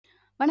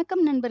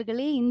வணக்கம்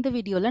நண்பர்களே! இந்த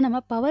வீடியோல நம்ம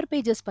பவர்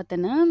பேஜஸ்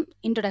பத்தின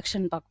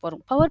இன்ட்ரோடக்ஷன் பார்க்க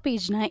போறோம். பவர்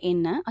பேஜ்னா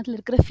என்ன? அதில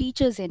இருக்கிற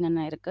ஃபீச்சர்ஸ்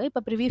என்னென்ன இருக்கு?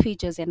 இப்ப ப்ரிவ்யூ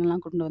ஃபீச்சர்ஸ்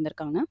என்னலாம் கொண்டு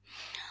வந்திருக்காங்க.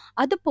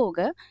 அது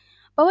போக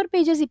பவர்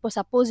பேஜஸ் இப்போ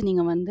சப்போஸ்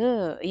நீங்க வந்து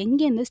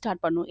எங்கேருந்து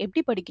ஸ்டார்ட் பண்ணணும்?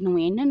 எப்படி படிக்கணும்?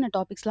 என்னென்ன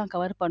டாபிக்ஸ்லாம்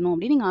கவர் பண்ணணும்?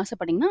 அப்படின்னு நீங்க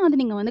ஆசைப்பட்டீங்கன்னா,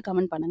 அது நீங்க வந்து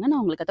கமெண்ட் பண்ணுங்க.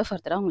 நான் உங்களுக்கு அத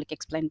ஃபர்தரா உங்களுக்கு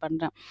எக்ஸ்ப்ளைன்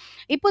பண்றேன்.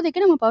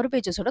 இப்போதைக்கு நம்ம பவர்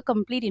பேஜஸோட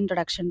கம்ப்ளீட்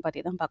இன்ட்ரோடக்ஷன்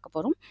பத்தி தான் பார்க்க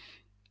போறோம்.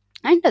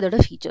 அண்ட் அதோட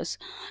ஃபீச்சர்ஸ்.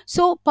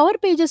 ஸோ பவர்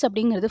பேஜஸ்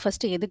அப்படிங்கிறது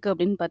ஃபர்ஸ்ட் எதுக்கு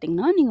அப்படின்னு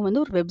பார்த்தீங்கன்னா, நீங்க வந்து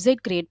ஒரு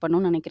வெப்சைட் கிரியேட்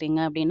பண்ணணும்னு நினைக்கிறீங்க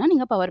அப்படின்னா,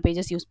 நீங்க பவர்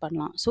பேஜஸ் யூஸ்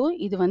பண்ணலாம். ஸோ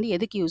இது வந்து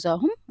எதுக்கு யூஸ்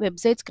ஆகும்?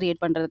 வெப்சைட்ஸ் கிரியேட்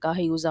பண்றதுக்காக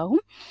யூஸ்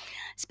ஆகும்.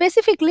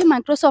 ஸ்பெசிஃபிக்லி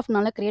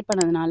மைக்ரோசாஃப்ட்னால கிரியேட்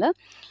பண்ணதுனால,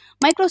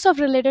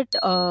 மைக்ரோசாஃப்ட் ரிலேட்டட்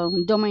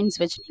டொமைன்ஸ்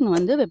வச்சு நீங்க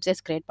வந்து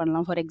வெப்சைட்ஸ் கிரியேட்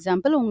பண்ணலாம். ஃபார்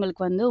எக்ஸாம்பிள்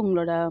உங்களுக்கு வந்து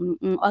உங்களோட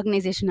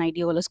ஆர்கனைசேஷன்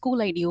ஐடியோ இல்ல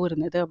ஸ்கூல் ஐடியோ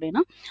இருந்தது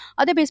அப்படின்னா,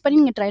 அத பேஸ்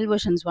பண்ணி நீங்க ட்ரையல்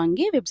வெர்ஷன்ஸ்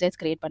வாங்கி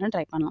வெப்சைட்ஸ் கிரியேட் பண்ண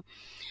ட்ரை பண்ணலாம்.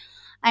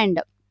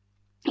 அண்ட்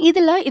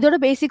இதோட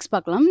பேசிக்ஸ்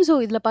பார்க்கலாம். ஸோ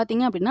இதில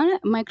பார்த்தீங்க அப்படின்னா,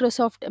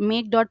 மைக்ரோசாஃப்ட்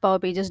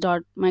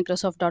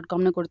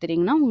make.powerpages.microsoft.comனு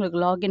குடுத்துட்டீங்கன்னா, உங்களுக்கு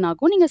லாகின்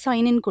ஆகும். நீங்க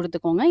சைன் இன்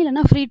குடுத்துக்கோங்க.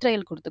 இல்லன்னா ஃப்ரீ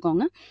ட்ரையல்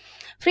குடுத்துக்கோங்க.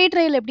 ஃப்ரீ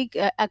ட்ரையல் எப்படி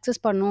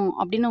ஆக்சஸ் பண்ணணும்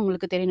அப்படின்னு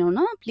உங்களுக்கு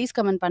தெரியணும்னா, ப்ளீஸ்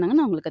கமெண்ட் பண்ணுங்க.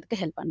 நான் உங்களுக்கு அதுக்கு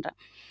ஹெல்ப் பண்றேன்.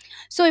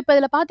 ஸோ இப்ப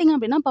இதில பார்த்தீங்க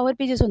அப்படின்னா, பவர்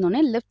பேஜஸ்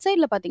வந்தோனே லெஃப்ட்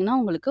சைட்ல பார்த்தீங்கன்னா,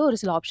 உங்களுக்கு ஒரு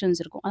சில ஆப்ஷன்ஸ்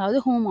இருக்கும். அதாவது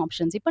ஹோம்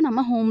ஆப்ஷன்ஸ். இப்ப நம்ம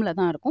ஹோம்ல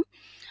தான் இருக்கோம்.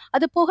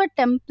 அது போக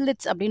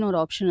டெம்ப்ளேட்ஸ் அப்படின்னு ஒரு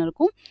ஆப்ஷன்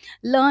இருக்கும்.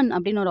 லேர்ன்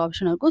அப்படின்னு ஒரு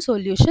ஆப்ஷன் இருக்கும்.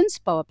 Solutions,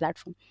 power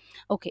platform.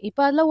 ஓகே. இப்ப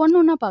அதில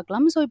ஒண்ணா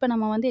பார்க்கலாம். ஸோ இப்ப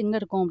நம்ம வந்து எங்க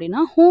இருக்கோம்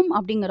அப்படின்னா, ஹோம்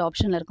அப்படிங்கிற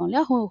ஆப்ஷன்ல இருக்கோம்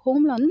இல்லையா?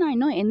 ஹோம்ல வந்து நான்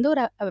இன்னும் எந்த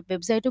ஒரு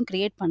வெப்சைட்டும்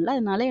கிரியேட் பண்ணல.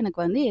 அதனால எனக்கு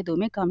வந்து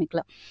எதுவுமே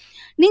காமிக்கல.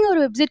 நீங்க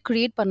ஒரு வெப்சைட்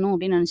கிரியேட் பண்ணணும்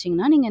அப்படின்னு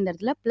நினைச்சீங்கன்னா, நீங்க இந்த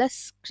இடத்துல பிளஸ்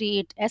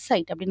கிரியேட் எ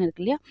சைட் அப்படின்னு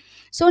இருக்கு இல்லையா?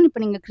 ஸோ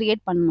இப்ப நீங்க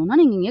கிரியேட் பண்ணணும்னா,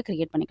 நீங்க இங்க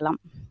கிரியேட் பண்ணிக்கலாம்.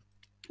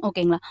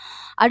 ஓகேங்களா?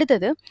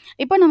 அடுத்தது,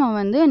 இப்ப நம்ம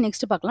வந்து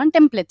நெக்ஸ்ட் பார்க்கலாம்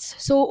டெம்ப்ளேட்ஸ்.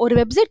 ஸோ ஒரு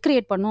வெப்சைட்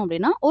கிரியேட் பண்ணோம்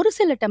அப்படின்னா, ஒரு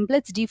சில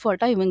டெம்ப்ளேட்ஸ்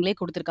டிஃபால்ட்டா இவங்களே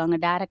குடுத்துருக்காங்க.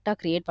 டைரக்ட்டா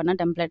கிரியேட் பண்ண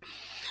டெம்ப்ளேட்.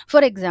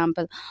 ஃபார்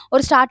எக்ஸாம்பிள்,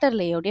 ஒரு ஸ்டார்ட்டர்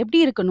லேஅவுட்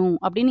எப்படி இருக்கணும்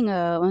அப்படின்னு நீங்க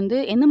வந்து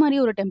எந்த மாரி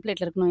ஒரு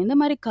டெம்ப்ளேட்ல இருக்கணும், எந்த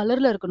மாரி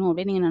கலர்ல இருக்கணும்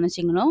அப்படின்னு நீங்க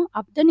நினைச்சீங்களோ,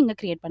 அத நீங்க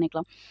கிரியேட்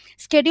பண்ணிக்கலாம்.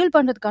 ஸ்கெட்யூல்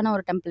பண்றதுக்கான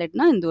ஒரு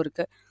டெம்ப்ளேட்னா இது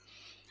இருக்கு.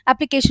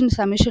 அப்ளிகேஷன்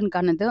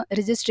சப்மிஷனுக்கானது,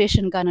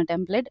 ரிஜிஸ்ட்ரேஷனுக்கான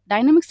டெம்ப்ளேட்,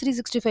 டைனமிக்ஸ்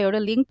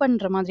 365 லிங்க்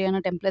பண்ற மாதிரியான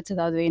டெம்ப்ளேட்ஸ்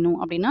ஏதாவது வேணும்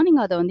அப்படின்னா,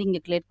 நீங்க அத வந்து இங்க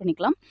கிரியேட்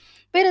பண்ணிக்கலாம்.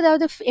 வேற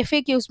ஏதாவது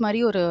FAQs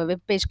மாரி ஒரு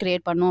வெப் பேஜ்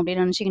கிரியேட் பண்ணணும்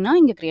அப்படின்னு நினைச்சீங்கன்னா,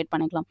 இங்க கிரியேட்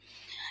பண்ணிக்கலாம்.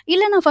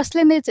 இல்ல நான்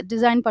ஃபர்ஸ்ட்லேருந்தே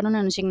டிசைன்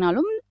பண்ணணும்னு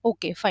நினைச்சீங்கனாலும்,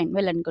 okay fine.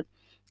 Well and good.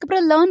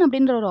 அப்புறம் லேர்ன்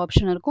அப்படின்ற ஒரு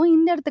ஆப்ஷன் இருக்கும்.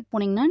 இந்த இடத்துக்கு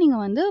போனீங்கன்னா, நீங்க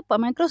வந்து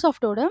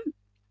மைக்ரோசாஃப்ட்டோட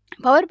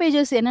பவர்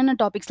பேஜஸ் என்னென்ன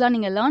டாபிக்ஸ்லாம்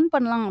நீங்க லேர்ன்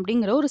பண்ணலாம்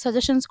அப்படிங்கிற ஒரு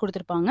சஜஷன்ஸ்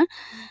குடுத்துருப்பாங்க.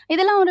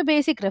 இதெல்லாம் ஒரு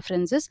பேசிக்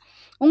ரெஃபரன்ஸஸ்.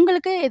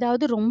 உங்களுக்கு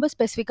ஏதாவது ரொம்ப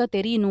ஸ்பெசிஃபிக்கா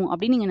தெரியணும்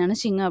அப்படின்னு நீங்க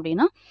நினைச்சீங்க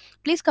அப்படின்னா,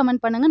 ப்ளீஸ்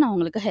கமெண்ட் பண்ணுங்க. நான்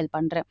உங்களுக்கு ஹெல்ப்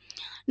பண்றேன்.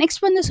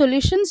 நெக்ஸ்ட் வந்து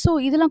சொல்யூஷன்ஸ். ஸோ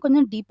இதெல்லாம்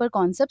கொஞ்சம் டீப்பர்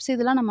கான்செப்ட்ஸ்.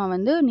 இதெல்லாம் நம்ம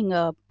வந்து நீங்க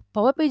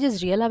பவர் பேஜஸ்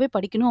ரியலாவே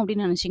படிக்கணும்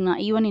அப்படின்னு நினைச்சீங்கன்னா,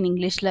 ஈவன் இன்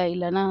இங்கிலீஷ்ல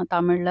இல்லன்னா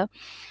தமிழ்ல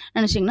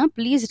நினைச்சீங்கன்னா,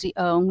 ப்ளீஸ்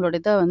உங்களோட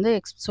இத வந்து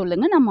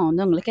சொல்லுங்க. நம்ம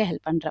வந்து உங்களுக்கு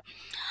ஹெல்ப் பண்றேன்.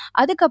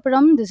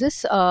 அதுக்கப்புறம் திஸ் இஸ்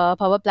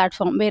பவர்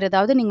பிளாட்ஃபார்ம். வேற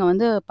ஏதாவது நீங்க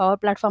வந்து பவர்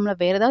பிளாட்ஃபார்ம்ல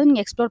வேற ஏதாவது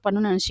நீங்க எக்ஸ்ப்ளோர்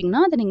பண்ணணும்னு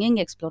நினைச்சீங்கன்னா, அத நீங்க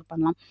இங்க எக்ஸ்ப்ளோர்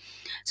பண்ணலாம்.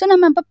 ஸோ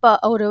நம்ம இப்ப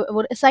ஒரு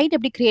ஒரு சைட்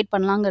எப்படி கிரியேட்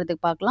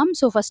பண்ணலாங்கிறதுக்கு பார்க்கலாம்.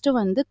 ஸோ ஃபர்ஸ்ட்டு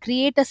வந்து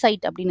கிரியேட் அ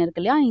சைட் அப்படின்னு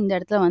இருக்கு இல்லையா? இந்த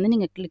இடத்துல வந்து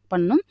நீங்க கிளிக்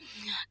பண்ணணும்.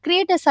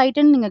 கிரியேட் அ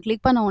சைட்ன்னு நீங்க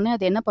கிளிக் பண்ண உடனே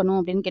அது என்ன பண்ணும்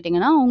அப்படின்னு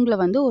கேட்டீங்கன்னா, உங்கள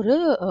வந்து ஒரு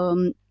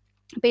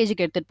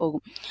பேஜுக்கு எடுத்துட்டு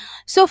போகும்.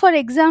 ஸோ ஃபார்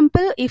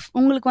எக்ஸாம்பிள், இஃப்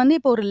உங்களுக்கு வந்து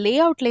இப்போ ஒரு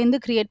லேஅவுட்லேருந்து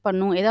கிரியேட்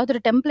பண்ணணும், ஏதாவது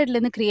ஒரு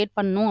டெம்ப்ளேட்லேருந்து கிரியேட்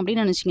பண்ணணும்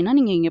அப்படின்னு நினைச்சீங்கன்னா,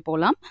 நீங்க இங்க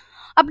போலாம்.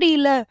 அப்படி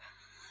இல்ல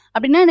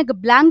அப்படின்னா, எனக்கு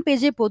பிளாங்க்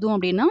பேஜே போதும்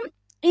அப்படின்னா,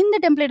 இந்த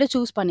டெம்ப்ளேட்ட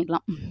சூஸ்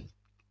பண்ணிக்கலாம்.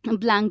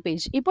 Blank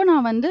page. இப்போ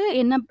நான் வந்து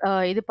என்ன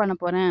இது பண்ண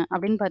போறேன்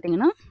அப்படின்னு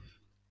பார்த்தீங்கன்னா,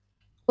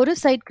 ஒரு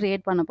சைட்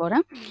கிரியேட் பண்ண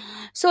போறேன்.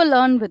 So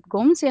learn with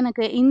Gomez.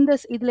 எனக்கு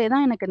இதிலே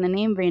தான் எனக்கு இந்த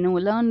நேம் வேணும்.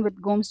 லேர்ன் வித்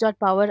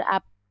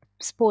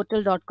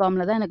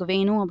goms.powerappsportal.comல தான் எனக்கு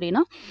வேணும்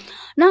அப்படின்னா,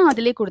 நான்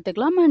அதிலேயே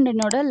குடுத்துக்கலாம். அண்ட்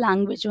என்னோட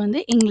லாங்குவேஜ் வந்து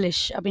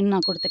இங்கிலீஷ் அப்படின்னு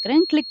நான்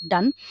குடுத்துக்கிறேன். Click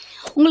ton.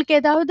 உங்களுக்கு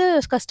ஏதாவது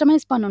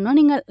கஸ்டமைஸ் பண்ணணும்னா,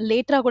 நீங்க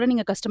லேட்டரா கூட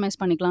நீங்க கஸ்டமைஸ்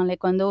பண்ணிக்கலாம்.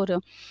 லைக் வந்து ஒரு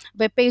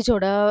வெப்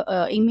பேஜோட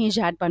இமேஜ்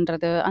ஆட்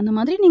பண்றது, அந்த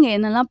மாதிரி நீங்க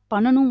என்னெல்லாம்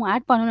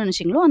ஆட் பண்ணணும்னு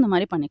நினைச்சீங்களோ, அந்த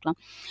மாரி பண்ணிக்கலாம்.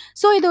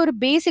 ஸோ இது ஒரு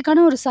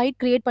பேசிக்கான ஒரு சைட்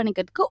கிரியேட்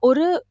பண்ணிக்கிறதுக்கு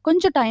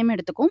கொஞ்சம் டைம்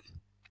எடுத்துக்கும்.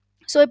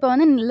 ஸோ இப்போ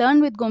வந்து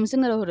லேர்ன் வித்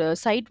கோம்ஸ்ங்கிற ஒரு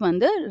சைட்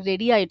வந்து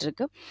ரெடி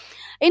ஆயிட்டிருக்கு.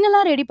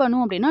 என்னெல்லாம் ரெடி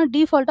பண்ணும் அப்படின்னா,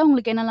 டிஃபால்ட்டா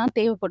உங்களுக்கு என்னெல்லாம்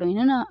தேவைப்படும்,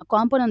 என்னென்ன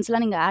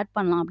காம்போனன்ட்ஸ்லாம் நீங்க ஆட்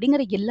பண்ணலாம்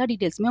அப்படிங்கிற எல்லா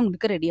டீட்டெயில்ஸுமே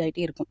உங்களுக்கு ரெடி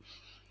ஆயிட்டே இருக்கும்.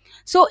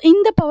 ஸோ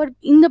இந்த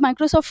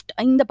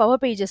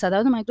பவர் பேஜஸ்,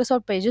 அதாவது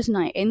மைக்ரோசாஃப்ட் பேஜஸ்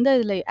நான் எந்த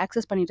இதில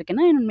ஆக்சஸ் பண்ணிட்டு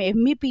இருக்கேன்னா, என்னோட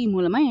MVP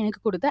மூலமா எனக்கு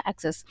குடுத்த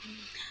ஆக்சஸ்.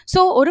 ஸோ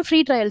ஒரு ஃப்ரீ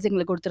ட்ரையல்ஸ்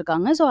எங்களுக்கு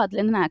குடுத்துருக்காங்க. ஸோ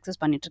அதுலேருந்து நான்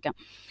ஆக்சஸ் பண்ணிட்டுருக்கேன்.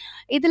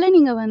 இதில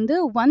நீங்க வந்து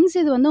ஒன்ஸ்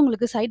இது வந்து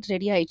உங்களுக்கு சைட்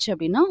ரெடி ஆயிடுச்சு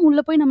அப்படின்னா, உள்ள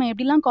போய் நம்ம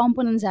எப்படிலாம்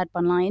காம்போனன்ட்ஸ் ஆட்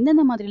பண்ணலாம்,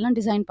 எந்தெந்த மாதிரிலாம்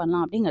டிசைன்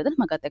பண்ணலாம் அப்படிங்கிறத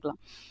நம்ம கத்துக்கலாம்.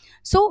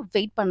 ஸோ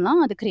வெயிட் பண்ணலாம்.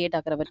 அது கிரியேட்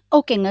ஆகுற வரை.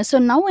 ஓகேங்க. ஸோ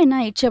நவ் என்ன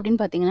ஆயிடுச்சு அப்படின்னு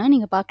பார்த்தீங்கன்னா,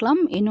 நீங்க பார்க்கலாம்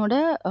என்னோட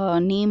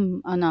நேம்,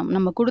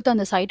 நம்ம குடுத்த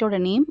அந்த சைட்டோட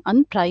நேம்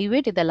அண்ட்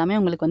பிரைவேட் இது எல்லாமே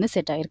உங்களுக்கு வந்து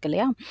செட் ஆயிருக்கு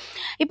இல்லையா?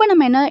 இப்போ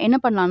நம்ம என்ன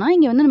பண்ணலாம்னா,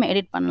 இங்க வந்து நம்ம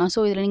எடிட் பண்ணலாம்.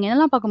 ஸோ இதில நீங்க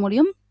என்னலாம் பார்க்க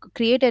முடியும்?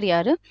 கிரியேட்டர்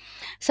யாரு?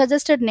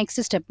 Suggested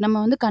next step. நம்ம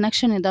வந்து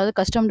கனெக்ஷன் ஏதாவது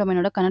கஸ்டம்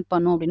டொமைனோட கனெக்ட்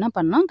பண்ணணும் அப்படின்னா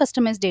பண்ணலாம்.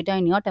 Customise data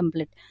in your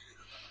template.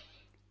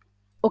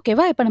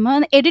 ஓகேவா? இப்போ நம்ம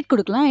வந்து எடிட்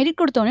குடுக்கலாம். எடிட்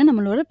குடுத்த உடனே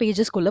நம்மளோட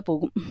பேஜஸ்க்குள்ள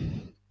போகும்.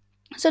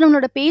 ஸோ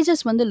நம்மளோட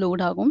பேஜஸ் வந்து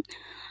லோட் ஆகும்.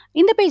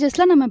 இந்த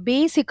பேஜஸ்ல நம்ம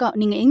பேசிக்கா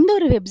நீங்க எந்த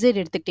ஒரு வெப்சைட்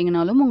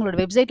எடுத்துக்கிட்டீங்கனாலும், உங்களோட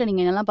வெப்சைட்ல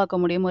நீங்க என்னலாம்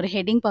பார்க்க முடியும்? ஒரு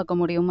ஹெட்டிங் பார்க்க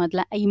முடியும்.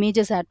 அதில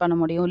இமேஜஸ் ஆட் பண்ண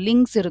முடியும்.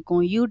 லிங்க்ஸ்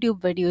இருக்கும். யூடியூப்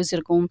வீடியோஸ்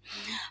இருக்கும்.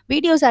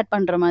 வீடியோஸ் ஆட்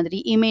பண்ற மாதிரி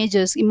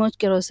இமேஜஸ், இமோஜ்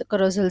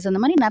கரோசல்ஸ்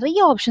அந்த மாரி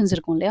நெறைய ஆப்ஷன்ஸ்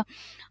இருக்கும் இல்லையா?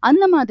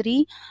 அந்த மாதிரி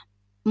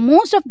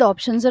most of the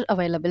options are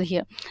available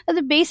here. அது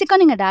பேசிக்கா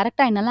நீங்க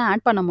டைரக்ட்டா என்னலாம்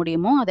ஆட் பண்ண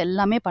முடியுமோ, அது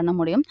எல்லாமே பண்ண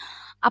முடியும்.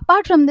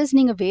 அப்பார்ட் ஃப்ரம் திஸ்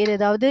நீங்க வேற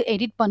ஏதாவது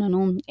எடிட்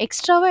பண்ணணும்,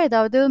 எக்ஸ்ட்ராவா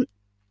ஏதாவது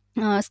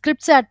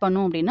ஸ்கிரிப்ட்ஸ் ஆட்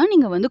பண்ணணும் அப்படின்னா,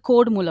 நீங்க வந்து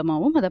கோட்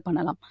மூலமாவும் அத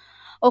பண்ணலாம்.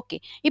 ஓகே.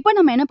 இப்ப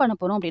நம்ம என்ன பண்ண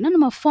போறோம் அப்படின்னா,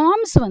 நம்ம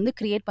ஃபார்ம்ஸ் வந்து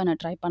கிரியேட் பண்ண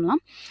ட்ரை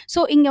பண்ணலாம்.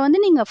 ஸோ, இங்க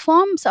வந்து நீங்க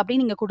ஃபார்ம்ஸ்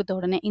அப்படின்னு நீங்க குடுத்த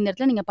உடனே, இந்த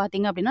இடத்துல நீங்க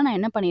பார்த்தீங்க அப்படின்னா, நான்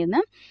என்ன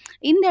பண்ணியிருந்தேன்,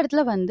 இந்த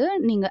இடத்துல வந்து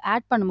நீங்க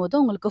ஆட்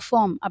பண்ணும்போது உங்களுக்கு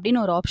ஃபார்ம்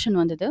அப்படின்னு ஒரு ஆப்ஷன்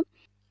வந்தது.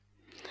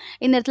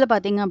 இந்த இடத்துல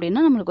பார்த்தீங்க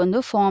அப்படின்னா, நம்மளுக்கு வந்து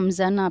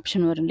ஃபார்ம்ஸ்ன்னு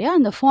ஆப்ஷன் வரும் இல்லையா?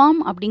 அந்த ஃபார்ம்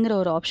அப்படிங்கிற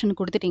ஒரு ஆப்ஷன்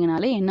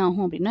குடுத்துட்டீங்கனாலே என்ன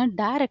ஆகும் அப்படின்னா,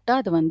 டைரக்ட்டா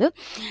அது வந்து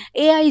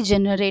ஏஐ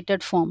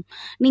ஜெனரேட்டட் ஃபார்ம்.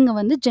 நீங்க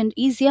வந்து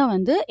ஈஸியா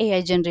வந்து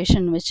ஏஐ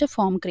ஜெனரேஷன் வச்சு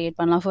ஃபார்ம் கிரியேட்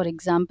பண்ணலாம். ஃபார்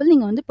எக்ஸாம்பிள்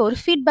நீங்க வந்து இப்போ ஒரு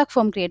ஃபீட்பேக்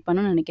ஃபார்ம் கிரியேட்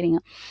பண்ணணும்னு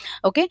நெனைக்கிறீங்க.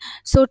 Okay.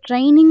 So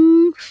training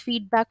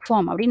feedback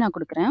form அப்படின்னு நான்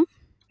குடுக்குறேன்.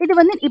 இது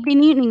வந்து இப்படி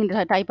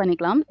நீங்க டைப்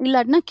பண்ணிக்கலாம்.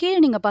 இல்லாட்டினா கீழ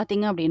நீங்க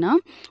பார்த்தீங்க அப்படின்னா,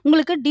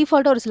 உங்களுக்கு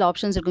டிஃபால்ட்டா ஒரு சில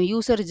ஆப்ஷன்ஸ் இருக்கும்.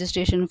 User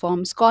registration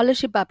form,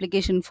 scholarship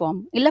application form,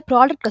 இல்ல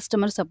ப்ராடக்ட்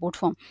கஸ்டமர் சப்போர்ட்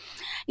ஃபார்ம்.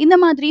 இந்த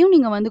மாதிரியும்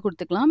நீங்க வந்து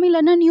குடுத்துக்கலாம்.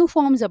 இல்லன்னா நியூ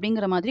ஃபார்ம்ஸ்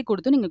அப்படிங்கிற மாதிரி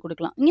குடுத்து நீங்க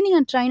குடுக்கலாம். இங்க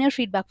நீங்க ட்ரெய்னர்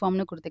ஃபீட்பேக்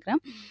ஃபார்ம்னு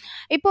குடுத்துக்கிறேன்.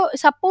 இப்போ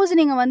சப்போஸ்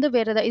நீங்க வந்து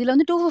வேற இதுல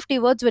வந்து 250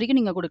 வேர்ட்ஸ் வரைக்கும்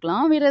நீங்க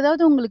குடுக்கலாம். வேற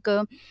ஏதாவது உங்களுக்கு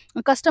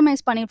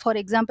கஸ்டமைஸ் பண்ணி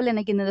ஃபார் எக்ஸாம்பிள்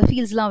எனக்கு இந்த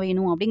ஃபீல்ட்ஸ்லாம்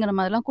வேணும் அப்படிங்கிற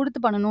மாதிரிலாம்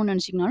குடுத்து பண்ணணும்னு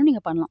நெனச்சீங்கனாலும்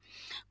நீங்க பண்ணலாம்.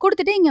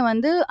 குடுத்துட்டு இங்க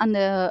வந்து அந்த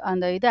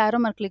அந்த இது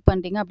ஆரோ மார்க் கிளிக்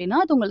பண்ணிட்டீங்க அப்படின்னா,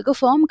 அது உங்களுக்கு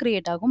ஃபார்ம்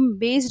கிரியேட் ஆகும்.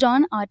 Based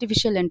on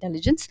artificial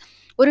intelligence.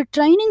 ஒரு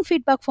ட்ரெய்னிங்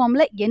ஃபீட்பேக்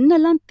ஃபார்ம்ல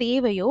என்னெல்லாம்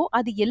தேவையோ,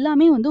 அது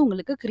எல்லாமே வந்து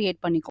உங்களுக்கு கிரியேட்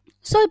பண்ணிக்கும்.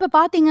 ஸோ, இப்ப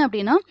பார்த்தீங்க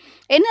அப்படின்னா,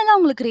 என்னெல்லாம்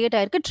உங்களுக்கு கிரியேட்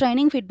ஆயிருக்கு?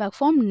 ட்ரெய்னிங் ஃபீட்பேக்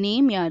ஃபார்ம்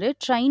நேம் யாரு?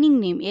 ட்ரெய்னிங்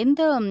நேம்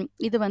எந்த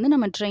இது வந்து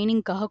நம்ம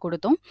ட்ரெய்னிங்க்காக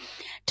குடுத்தோம்.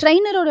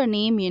 ட்ரெய்னரோட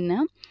நேம்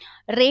என்ன?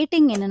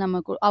 ரேட்டிங் என்ன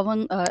நமக்கு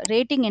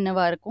ரேட்டிங்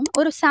என்னவா இருக்கும்?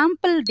 ஒரு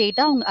சாம்பிள்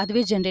டேட்டா அவங்க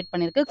அதுவே ஜெனரேட்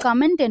பண்ணியிருக்கு.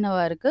 கமெண்ட்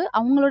என்னவா இருக்கு?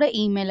 அவங்களோட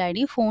email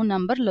ID, phone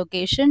number,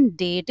 location,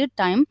 date,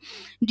 time,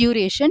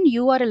 duration,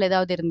 URL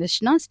ஏதாவது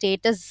இருந்துச்சுன்னா,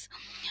 ஸ்டேட்டஸ்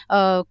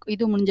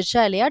இது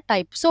முடிஞ்சிருச்சா இல்லையா?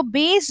 Type. So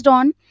based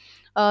on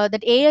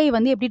that AI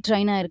வந்து எப்படி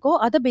ட்ரெயின் ஆயிருக்கோ,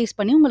 அத பேஸ்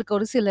பண்ணி உங்களுக்கு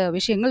ஒரு சில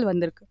விஷயங்கள்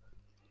வந்திருக்கு.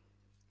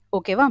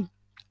 ஓகேவா?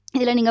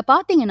 இதில நீங்க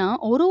பார்த்தீங்கன்னா,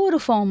 ஒரு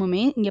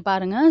ஃபார்முமே இங்க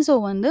பாருங்க. ஸோ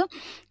வந்து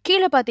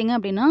கீழ பார்த்தீங்க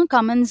அப்படின்னா,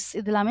 கமெண்ட்ஸ்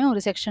இது எல்லாமே ஒரு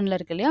செக்ஷன்ல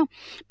இருக்கு இல்லையா?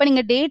 இப்ப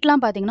நீங்க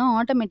டேட்லாம் பார்த்தீங்கன்னா,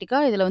 ஆட்டோமேட்டிக்கா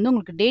இதில வந்து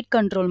உங்களுக்கு டேட்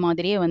கண்ட்ரோல்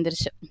மாதிரியே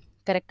வந்துருச்சு.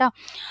 கரெக்ட்டா?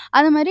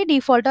 அது மாரி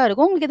டிஃபால்ட்டா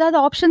இருக்கும். உங்களுக்கு ஏதாவது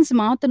ஆப்ஷன்ஸ்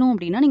மாத்தணும்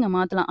அப்படின்னா, நீங்க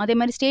மாத்தலாம். அதே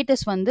மாரி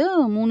ஸ்டேட்டஸ் வந்து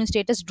 3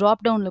 ஸ்டேட்டஸ்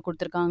ட்ராப் டவுன்ல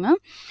குடுத்துருக்காங்க.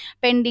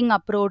 Bending,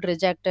 அப்ரோட்,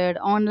 rejected,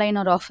 online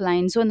R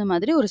offline. So இந்த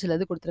மாதிரி ஒரு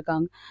சிலது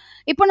குடுத்துருக்காங்க.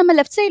 இப்போ நம்ம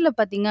லெஃப்ட் சைட்ல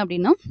பார்த்தீங்க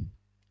அப்படின்னா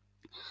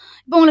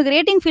இப்போ உங்களுக்கு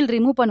ரேட்டிங் ஃபீல்ட்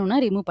ரிமூவ் பண்ணணும்னா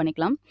ரிமூவ்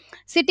பண்ணிக்கலாம்.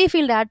 சிட்டி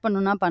ஃபீல்ட் ஆட்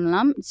பண்ணணும்னா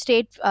பண்ணலாம்.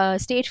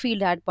 ஸ்டேட்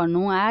ஃபீல்ட் ஆட்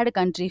பண்ணணும். Add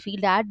country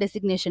field, add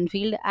designation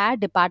field, add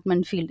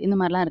department field இந்த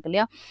மாரிலாம் இருக்கு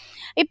இல்லையா?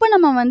 இப்போ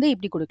நம்ம வந்து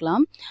இப்படி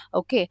குடுக்கலாம்.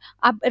 Okay.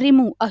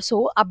 Remove so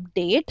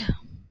update.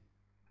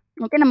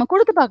 Okay. நம்ம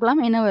குடுத்து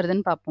பார்க்கலாம். என்ன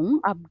வருதுன்னு பார்ப்போம்.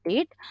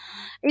 அப்டேட்.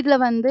 இதுல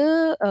வந்து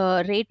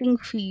ரேட்டிங்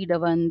ஃபீல்ட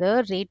வந்து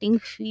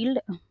ரேட்டிங்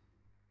ஃபீல்ட்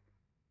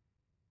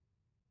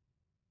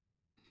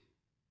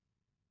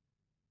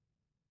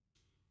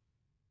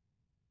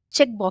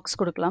செக் பாக்ஸ்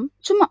குடுக்கலாம்.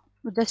 சும்மா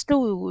ஜஸ்ட் டூ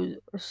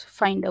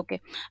ஃபைண்ட் ஓகே.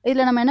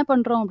 இதுல நம்ம என்ன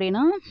பண்றோம்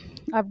அப்டின்னா,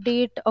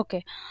 அப்டேட் ஓகே.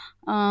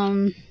 ஆம்.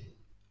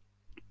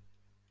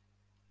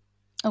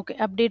 Okay.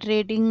 Update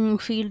rating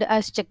field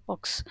as check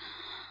box.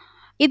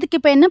 இதுக்கு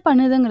இப்ப என்ன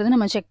பண்ணுதுங்கிறத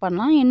நம்ம செக்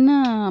பண்ணலாம். என்ன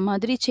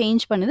மாதிரி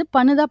சேஞ்ச் பண்ணுது?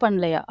 பண்ணுதா?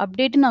 பண்ணலையா?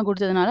 அப்டேட்ன்னு நான்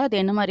குடுத்ததுனால அது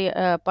என்ன மாரி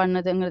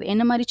பண்ணுதுங்கிறது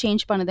என்ன மாரி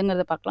சேஞ்ச்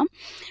பண்ணுதுங்கிறத பார்க்கலாம்.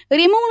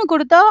 ரிமூவ்னு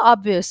குடுத்தா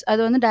ஆப்வியஸ்.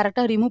 அது வந்து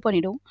டைரக்ட்டா ரிமூவ்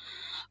பண்ணிடும்.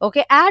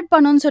 ஓகே. ஆட்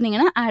பண்ணணும்னு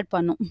சொன்னீங்கன்னா, ஆட்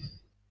பண்ணும்.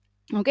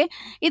 ஓகே.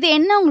 இது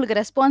என்ன உங்களுக்கு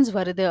ரெஸ்பான்ஸ்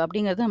வருது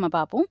அப்படிங்கிறத நம்ம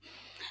பார்ப்போம்.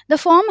 The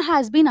form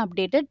has been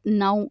updated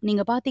now.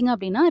 நீங்க பார்த்தீங்க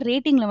அப்படின்னா,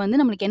 ரேட்டிங்ல வந்து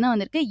நம்மளுக்கு என்ன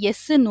வந்திருக்கு?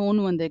 எஸ்,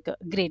 நோன்னு வந்திருக்கு.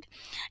 கிரேட்.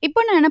 இப்போ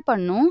நான் என்ன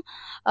பண்ணணும்?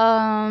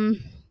 ஆம்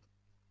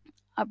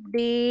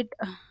update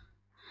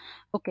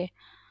okay.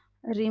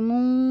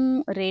 Remove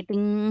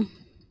rating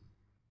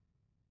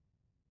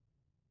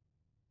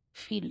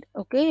field.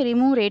 Okay.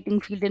 Remove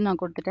rating ஃபீல்டுன்னு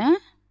நான் குடுத்துட்டேன்.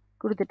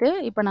 குடுத்துட்டு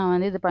இப்ப நான்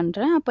வந்து இது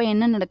பண்றேன். அப்ப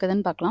என்ன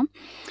நடக்குதுன்னு பார்க்கலாம்.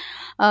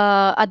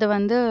 அத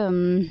வந்து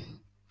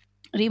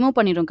ரிமூவ்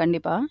பண்ணிடும்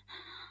கண்டிப்பா.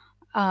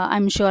 ஐ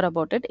அம் ஷூர்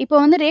அபவுட் இட். இப்போ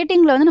வந்து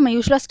ரேட்டிங்ல வந்து நம்ம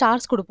யூசுவலா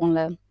ஸ்டார்ஸ்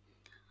குடுப்போம்ல.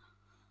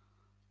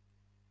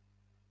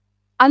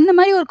 அந்த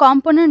மாரி ஒரு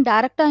காம்போனன்ட்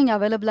டைரக்ட்டா இங்க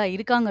அவைலபிளா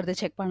இருக்காங்கிறத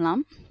செக்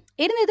பண்ணலாம்.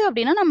 இருந்தது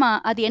அப்டின்னா, நம்ம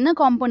அது என்ன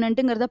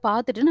காம்போனன்ட்ங்கிறத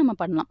பார்த்துட்டு நம்ம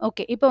பண்ணலாம்.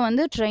 ஓகே. இப்போ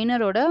வந்து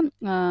ட்ரெய்னரோட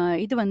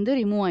இது வந்து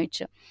ரிமூவ்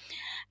ஆயிடுச்சு.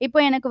 இப்போ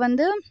எனக்கு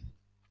வந்து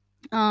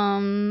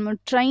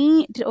ட்ரை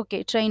ஓகே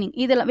ட்ரெய்னிங்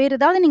இதெல்லாம் வேற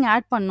ஏதாவது நீங்க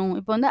ஆட் பண்ணணும்.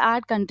 இப்போ வந்து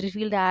ஆட் கண்ட்ரி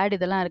ஃபீல்ட், ஆட்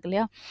இதெல்லாம் இருக்கு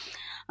இல்லையா?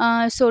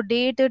 ஸோ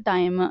டேட்டு,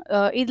 டைமு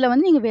இதில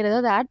வந்து நீங்க வேற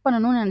ஏதாவது ஆட்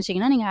பண்ணணும்னு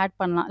நெனச்சீங்கன்னா, நீங்க ஆட்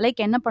பண்ணலாம்.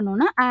 லைக் என்ன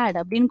பண்ணணும்னா, ஆட்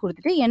அப்படின்னு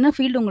குடுத்துட்டு என்ன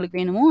ஃபீல்டு உங்களுக்கு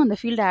வேணுமோ, அந்த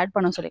ஃபீல்ட ஆட்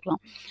பண்ண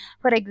சொல்லிக்கலாம்.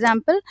 For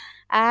example,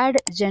 add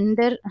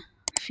gender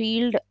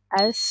field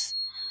as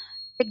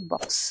check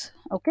box.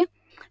 Okay.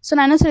 So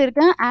நான் என்ன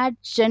சொல்லியிருக்கேன், ஆட்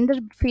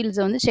ஜெண்டர்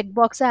ஃபீல்ட்ஸை வந்து செக்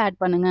பாக்ஸா ஆட்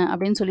பண்ணுங்க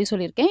அப்படின்னு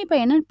சொல்லியிருக்கேன். இப்போ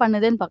என்ன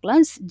பண்ணுதுன்னு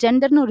பார்க்கலாம்.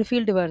 ஜெண்டர்னு ஒரு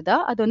ஃபீல்டு வருதா,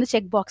 அது வந்து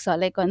செக் பாக்ஸா,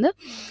 லைக் வந்து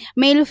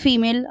மேல்,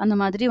 ஃபீமேல் அந்த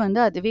மாதிரி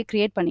வந்து அதுவே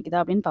கிரியேட்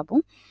பண்ணிக்குதா அப்படின்னு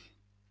பார்ப்போம்.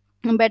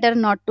 Better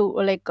not to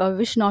like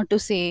wish not to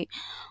say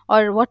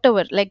or what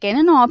ever, like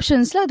என்னென்ன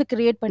ஆப்ஷன்ஸில் அது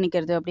கிரியேட்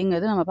பண்ணிக்கிறது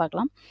அப்படிங்கிறது நம்ம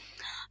பார்க்கலாம்.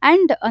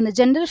 அண்ட் அந்த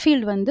ஜெண்டர்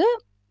ஃபீல்டு வந்து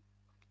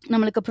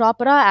நம்மளுக்கு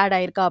ப்ராப்பராக ஆட்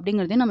ஆயிருக்கா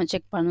அப்படிங்கிறதையும் நம்ம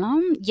செக்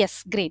பண்ணலாம். S,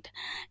 great.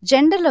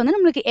 ஜெண்டரில் வந்து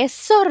நம்மளுக்கு எஸ்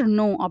ஆர்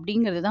நோ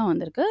அப்படிங்கிறது தான்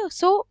வந்திருக்கு.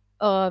 So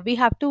we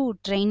have to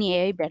train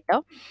AI better.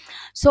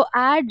 So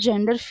add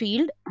gender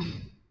field,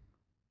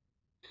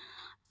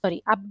 sorry,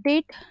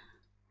 update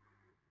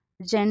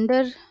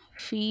gender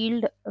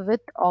field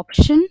with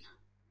option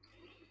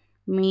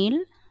male,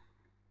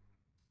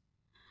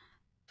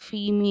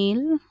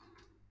 female,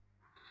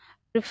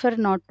 prefer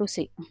not to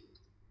say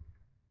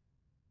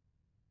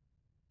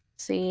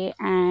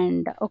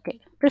and okay,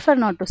 prefer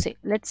not to say.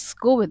 Let's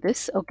go with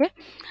this. Okay.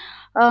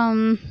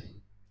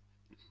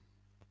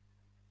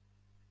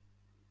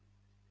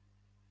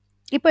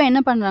 இப்போ என்ன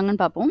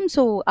பண்ணுறாங்கன்னு பார்ப்போம்.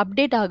 So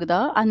update ஆகுதா,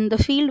 அந்த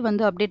field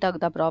வந்து update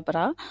ஆகுதா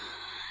ப்ராப்பராக,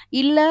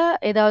 இல்லை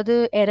ஏதாவது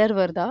எரர்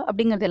வருதா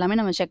அப்படிங்கிறது எல்லாமே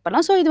நம்ம செக்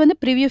பண்ணலாம். ஸோ இது வந்து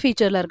ப்ரிவ்யூ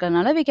ஃபீச்சரில்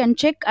இருக்கிறதுனால we can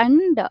check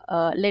and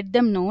let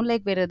them know,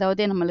 like வேறு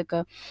ஏதாவது நம்மளுக்கு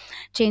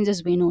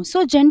சேஞ்சஸ் வேணும்.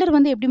 ஸோ ஜெண்டர்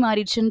வந்து எப்படி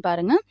மாறிடுச்சுன்னு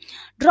பாருங்கள்.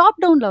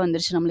 ட்ராப் டவுனில்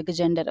வந்துருச்சு நம்மளுக்கு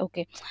ஜெண்டர்.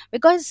 ஓகே,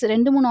 பிகாஸ்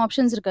 2-3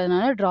 ஆப்ஷன்ஸ்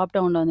இருக்கிறதுனால ட்ராப்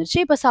டவுனில்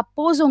வந்துருச்சு. இப்போ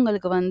சப்போஸ்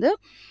உங்களுக்கு வந்து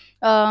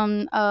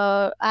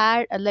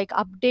add like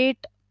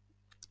update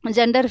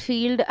gender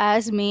field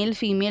as male,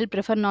 female,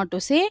 prefer not to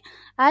say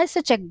as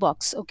a check box.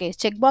 Okay,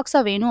 check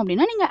பாக்ஸாக வேணும்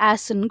அப்படின்னா நீங்கள்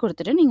ஆஸ்ன்னு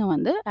கொடுத்துட்டு நீங்கள்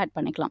வந்து ஆட்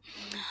பண்ணிக்கலாம்.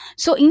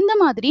 ஸோ இந்த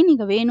மாதிரி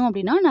நீங்கள் வேணும்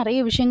அப்படின்னா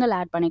நிறைய விஷயங்கள்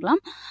ஆட்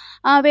பண்ணிக்கலாம்.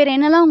 வேறு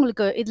என்னெல்லாம்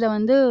உங்களுக்கு இதில்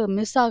வந்து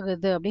மிஸ்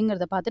ஆகுது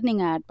அப்படிங்கிறத பார்த்துட்டு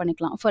நீங்கள் ஆட்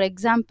பண்ணிக்கலாம். ஃபார்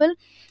எக்ஸாம்பிள்,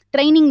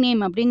 ட்ரைனிங்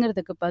நேம்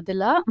அப்படிங்கிறதுக்கு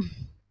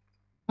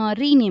பதிலாக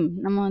ரீநேம்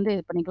நம்ம வந்து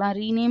இது பண்ணிக்கலாம்.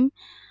 Rename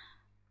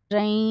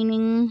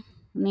training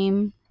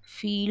name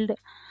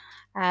field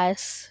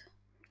as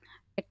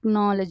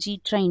technology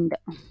trained.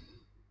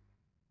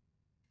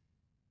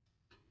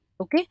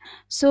 Okay,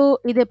 so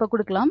இது இப்போ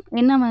கொடுக்கலாம்.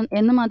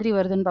 என்ன மாதிரி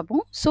வருதுன்னு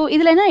பார்ப்போம். ஸோ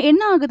இதில்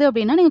என்ன ஆகுது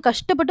அப்படின்னா, நீங்கள்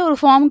கஷ்டப்பட்டு ஒரு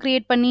ஃபார்ம்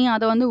கிரியேட் பண்ணி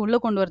அதை வந்து உள்ளே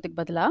கொண்டு வரதுக்கு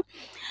பதிலாக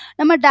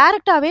நம்ம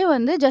டேரெக்டாகவே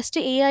வந்து ஜஸ்ட்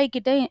ஏஐ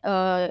கிட்ட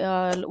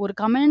ஒரு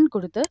கமெண்ட்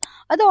கொடுத்து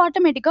அது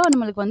ஆட்டோமேட்டிக்காக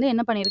நம்மளுக்கு வந்து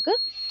என்ன பண்ணியிருக்கு,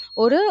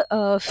 ஒரு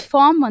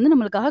ஃபார்ம் வந்து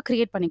நம்மளுக்காக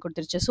கிரியேட் பண்ணி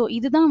கொடுத்துருச்சு. ஸோ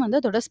இதுதான் வந்து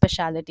அதோட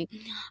ஸ்பெஷாலிட்டி.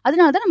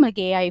 அதனால தான்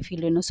நம்மளுக்கு ஏஐ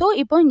ஃபீல்டு வேணும். ஸோ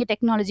இப்போ இங்கே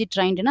டெக்னாலஜி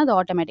ட்ரெயின்டுன்னா அது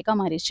ஆட்டோமேட்டிக்காக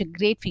மாறிடுச்சு.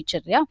 கிரேட்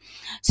ஃபீச்சர் இல்லையா?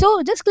 So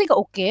just click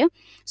okay.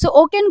 So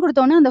ஓகேன்னு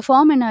கொடுத்தோன்னே அந்த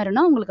ஃபார்ம் என்ன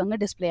ஆயிரும்னா உங்களுக்கு அங்கே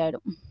டிஸ்பிளே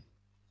ஆகிடும்.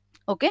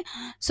 Okay,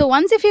 so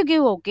once if you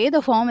give okay, the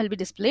form will be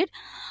displayed.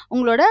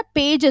 உங்களோட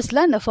பேஜஸில்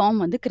அந்த ஃபார்ம்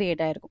வந்து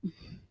கிரியேட் ஆகிருக்கும்.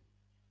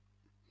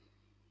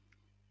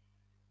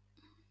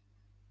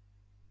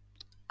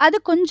 அது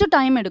கொஞ்சம்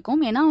டைம்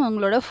எடுக்கும். ஏன்னா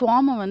உங்களோட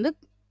ஃபார்மை வந்து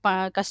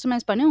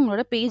கஸ்டமைஸ் பண்ணி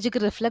உங்களோட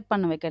பேஜுக்கு ரிஃப்ளெக்ட்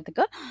பண்ண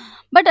வைக்கிறதுக்கு.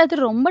 பட்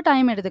அது ரொம்ப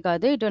time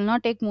எடுத்துக்காது. It will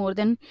not take more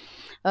then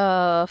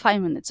 5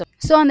 minutes.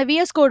 So அந்த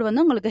விஎஸ் கோட்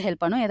வந்து உங்களுக்கு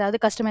ஹெல்ப் பண்ணும். ஏதாவது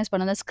கஸ்டமைஸ்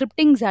பண்ண,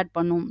 ஸ்கிரிப்டிங்ஸ் ஆட்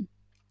பண்ணும்.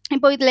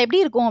 இப்போ இதில் எப்படி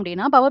இருக்கும்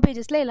அப்படின்னா, பவர்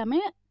பேஜஸில் எல்லாமே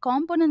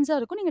காம்போனன்ட்ஸாக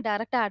இருக்கும். நீங்கள்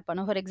டேரெக்டாக ஆட்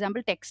பண்ணும். ஃபார்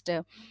எக்ஸாம்பிள் டெக்ஸ்ட்டு,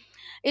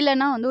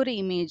 இல்லைன்னா வந்து ஒரு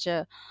இமேஜ்,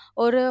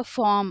 ஒரு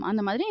ஃபார்ம்,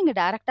 அந்த மாதிரி நீங்கள்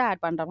டேரெக்டாக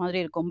ஆட் பண்ணுற மாதிரி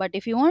இருக்கும். But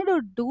if you want to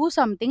do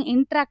something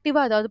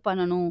இன்ட்ராக்டிவாக ஏதாவது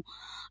பண்ணணும்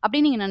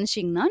அப்படின்னு நீங்கள்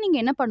நினச்சிங்கன்னா,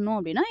 நீங்கள் என்ன பண்ணணும்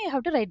அப்படின்னா, you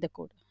have to right the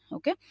code.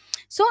 Okay,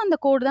 so அந்த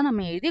கோட் தான்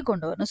நம்ம எழுதி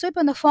கொண்டு வரணும். ஸோ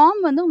இப்போ அந்த ஃபார்ம்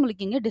வந்து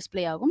உங்களுக்கு இங்கே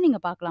டிஸ்பிளே ஆகும்.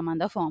 நீங்கள் பார்க்கலாமா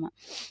அந்த ஃபார்மை?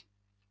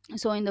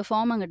 ஸோ இந்த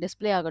ஃபார்ம் அங்கே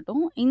டிஸ்பிளே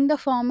ஆகட்டும். இந்த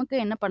ஃபார்முக்கு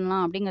என்ன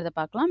பண்ணலாம் அப்படிங்கிறத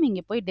பார்க்கலாம்.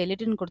 இங்கே போய்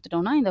டெலிட்னு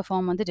கொடுத்துட்டோம்னா இந்த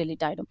ஃபார்ம் வந்து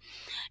டெலிட் ஆகிடும்.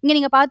 இங்கே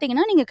நீங்கள்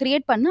பார்த்தீங்கன்னா, நீங்கள்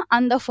கிரியேட் பண்ண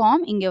அந்த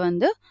ஃபார்ம் இங்கே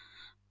வந்து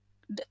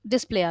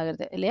டிஸ்பிளே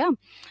ஆகுது இல்லையா?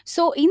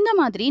 ஸோ இந்த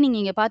மாதிரி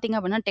நீங்கள் இங்கே பார்த்தீங்க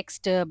அப்படின்னா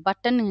டெக்ஸ்ட்டு,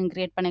 பட்டன் நீங்கள்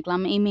கிரியேட்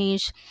பண்ணிக்கலாம்,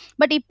 இமேஜ்.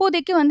 பட்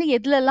இப்போதைக்கு வந்து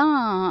எதுலலாம்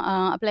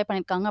அப்ளை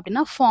பண்ணியிருக்காங்க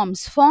அப்படின்னா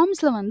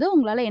ஃபார்ம்ஸில் வந்து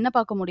உங்களால் என்ன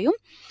பார்க்க முடியும்,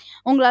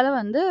 உங்களால்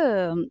வந்து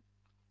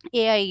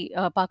ஏஐ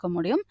பார்க்க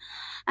முடியும்.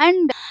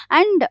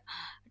 அண்ட்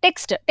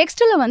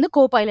டெக்ஸ்ட்டில் வந்து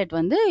கோபைலட்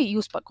வந்து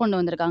கொண்டு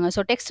வந்திருக்காங்க.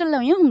 ஸோ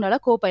டெக்ஸ்ட்லையும்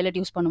உங்களால் கோபைலட்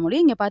யூஸ் பண்ண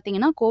முடியும். இங்கே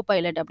பார்த்தீங்கன்னா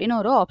கோபைலட் அப்படின்னு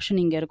ஒரு ஆப்ஷன்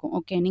இங்கே இருக்கும்.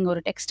 ஓகே, நீங்கள்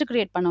ஒரு டெக்ஸ்ட்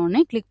கிரியேட் பண்ண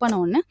உடனே கிளிக் பண்ண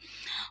உடனே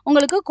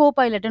உங்களுக்கு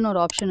கோபைலட்னு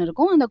ஒரு ஆப்ஷன்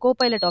இருக்கும். அந்த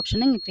கோபைலட்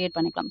ஆப்ஷனை இங்கே கிளிக்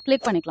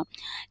பண்ணிக்கலாம்.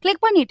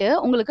 கிளிக் பண்ணிவிட்டு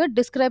உங்களுக்கு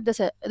டிஸ்கிரைப்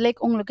த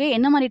லைக் உங்களுக்கு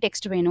என்ன மாதிரி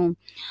டெக்ஸ்ட் வேணும்,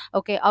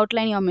 okay,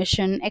 outline your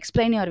mission,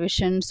 explain your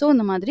vision. So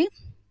இந்த மாதிரி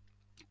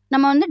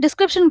நம்ம வந்து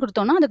டிஸ்கிரிப்ஷன்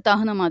கொடுத்தோம்னா அதுக்கு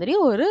தகுந்த மாதிரி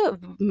ஒரு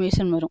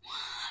மிஷன் வரும்.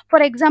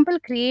 For example,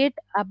 create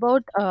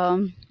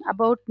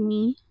about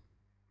me.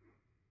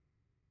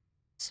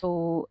 So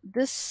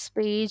this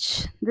page,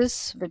 this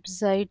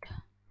website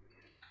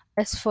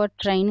is for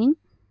training.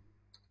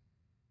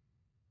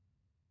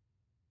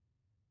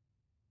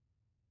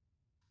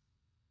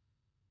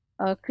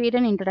 Create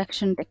an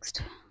introduction text.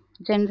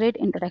 Generate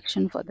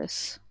introduction for this.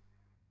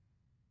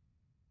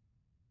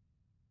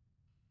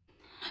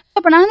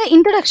 அப்ப நான் வந்து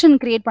இன்ட்ரோடக்ஷன்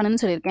கிரியேட்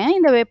பண்ணணும்னு சொல்லியிருக்கேன்.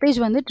 இந்த வெப் பேஜ்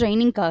வந்து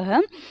ட்ரெய்னிங்காக.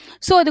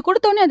 ஸோ அது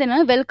குடுத்தோனே அது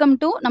என்னன்னா, வெல்கம்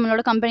டூ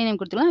நம்மளோட company name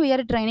குடுத்துக்கலாம். We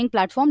are a training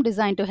platform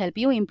design two help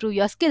you improve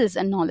your skills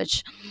and knowledge.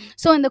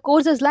 So இந்த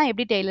கோர்சஸ்லாம்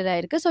எப்படி டெய்லர்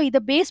ஆயிருக்கு. ஸோ இத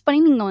பேஸ்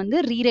பண்ணி நீங்க வந்து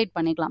ரீரைட்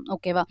பண்ணிக்கலாம்.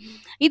 ஓகேவா?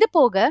 இது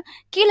போக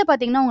கீழ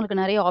பார்த்தீங்கன்னா,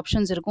 உங்களுக்கு நெறைய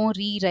ஆப்ஷன்ஸ் இருக்கும்.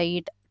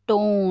 ரீரைட்,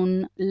 டோன்,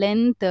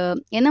 லென்த்து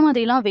என்ன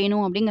மாதிரிலாம்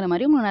வேணும் அப்படிங்கிற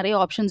மாரி உங்களுக்கு நெறைய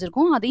ஆப்ஷன்ஸ்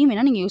இருக்கும். அதையும்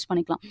வேணா நீங்க யூஸ்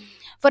பண்ணிக்கலாம்.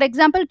 ஃபார்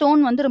எக்ஸாம்பிள்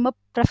டோன் வந்து ரொம்ப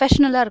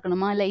ப்ரொஃபஷனலா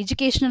இருக்கணுமா, இல்ல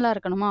எஜுகேஷனலா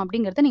இருக்கணுமா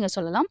அப்படிங்கிறத நீங்க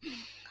சொல்லலாம்.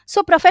 ஸோ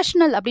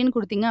ப்ரொஃபஷனல் அப்படின்னு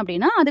குடுத்தீங்க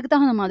அப்படின்னா, அதுக்கு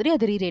தகுந்த மாதிரி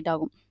அது ரீரேட்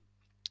ஆகும்.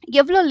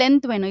 எவ்வளோ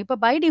லென்த் வேணும்? இப்ப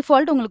பை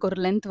டிஃபால்ட் உங்களுக்கு ஒரு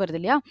லென்த் வருது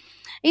இல்லையா?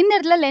 இந்த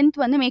இடத்துல லென்த்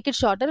வந்து மேக் இட்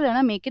ஷார்ட்டர்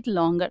இல்லன்னா மேக் இட்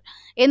லாங்கர்.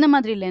 எந்த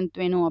மாதிரி லென்த்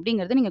வேணும்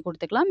அப்படிங்கிறத நீங்க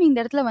குடுத்துக்கலாம். இந்த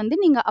இடத்துல வந்து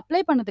நீங்க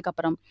அப்ளை பண்ணதுக்கு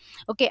அப்புறம்,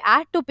 ஓகே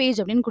ஆட் டூ பேஜ்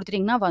அப்படின்னு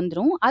குடுத்துட்டீங்கன்னா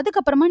வந்துரும்.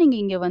 அதுக்கப்புறமா நீங்க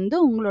இங்க வந்து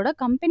உங்களோட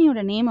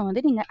கம்பெனியோட நேம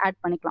வந்து நீங்க ஆட்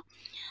பண்ணிக்கலாம்.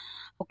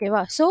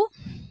 ஓகேவா? ஸோ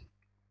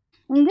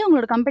இங்க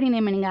உங்களோட கம்பெனி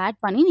நேம நீங்க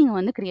ஆட் பண்ணி நீங்க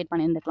வந்து கிரியேட்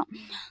பண்ணியிருந்துக்கலாம்.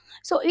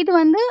 ஸோ இது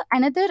வந்து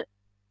அனதர்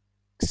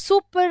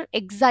சூப்பர்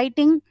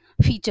எக்ஸைட்டிங்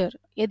ஃபீச்சர்.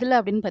 எதுல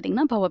அப்படின்னு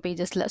பார்த்தீங்கன்னா, பவர்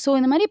பேஜஸ்ல. ஸோ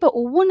இந்த மாரி இப்போ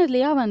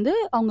ஒவ்வொன்னுலயா வந்து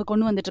அவங்க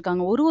கொண்டு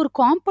வந்துட்டுருக்காங்க. ஒரு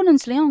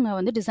காம்போனன்ட்ஸ்லயும் அவங்க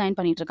வந்து டிசைன்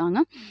பண்ணிட்டுருக்காங்க.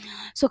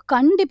 ஸோ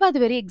கண்டிப்பா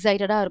அது வெரி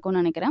எக்ஸைட்டடா இருக்கும்னு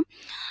நெனைக்கிறேன்.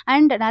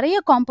 அண்ட் நெறைய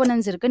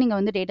காம்போனன்ட்ஸ் இருக்கு. நீங்க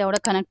வந்து டேட்டாவோட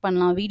கனெக்ட்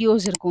பண்ணலாம்.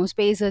 வீடியோஸ் இருக்கும்,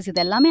 ஸ்பேசஸ்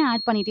இது எல்லாமே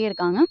ஆட் பண்ணிட்டே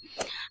இருக்காங்க.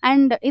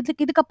 அண்ட்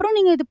இதுக்கப்புறம்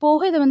நீங்க இது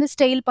போக இத வந்து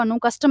ஸ்டைல்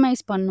பண்ணும்,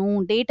 கஸ்டமைஸ் பண்ணும்,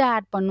 டேட்டா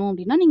ஆட் பண்ணும்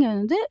அப்படின்னா, நீங்க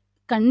வந்து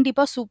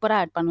கண்டிப்பா சூப்பரா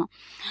ஆட் பண்ணலாம்.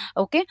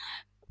 ஓகே.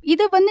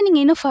 இத வந்து நீங்க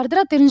இன்னும்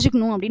ஃபர்தரா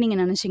தெரிஞ்சுக்கணும் அப்படின்னு நீங்க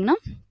நெனச்சீங்கன்னா,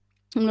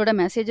 உங்களோட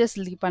மெசேஜஸ்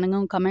லீவ் பண்ணுங்க.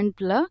 உங்க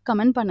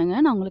கமெண்ட் பண்ணுங்க.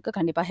 நான் உங்களுக்கு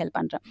கண்டிப்பா ஹெல்ப்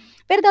பண்றேன்.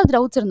 வேற ஏதாவது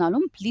டவுட்ஸ்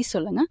இருந்தாலும் ப்ளீஸ்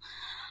சொல்லுங்க.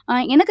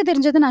 எனக்கு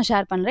தெரிஞ்சத நான்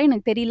ஷேர் பண்றேன்.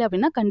 எனக்கு தெரியல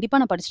அப்படின்னா,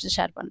 கண்டிப்பா நான் படிச்சுட்டு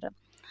ஷேர் பண்றேன்.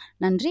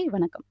 நன்றி,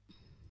 வணக்கம்.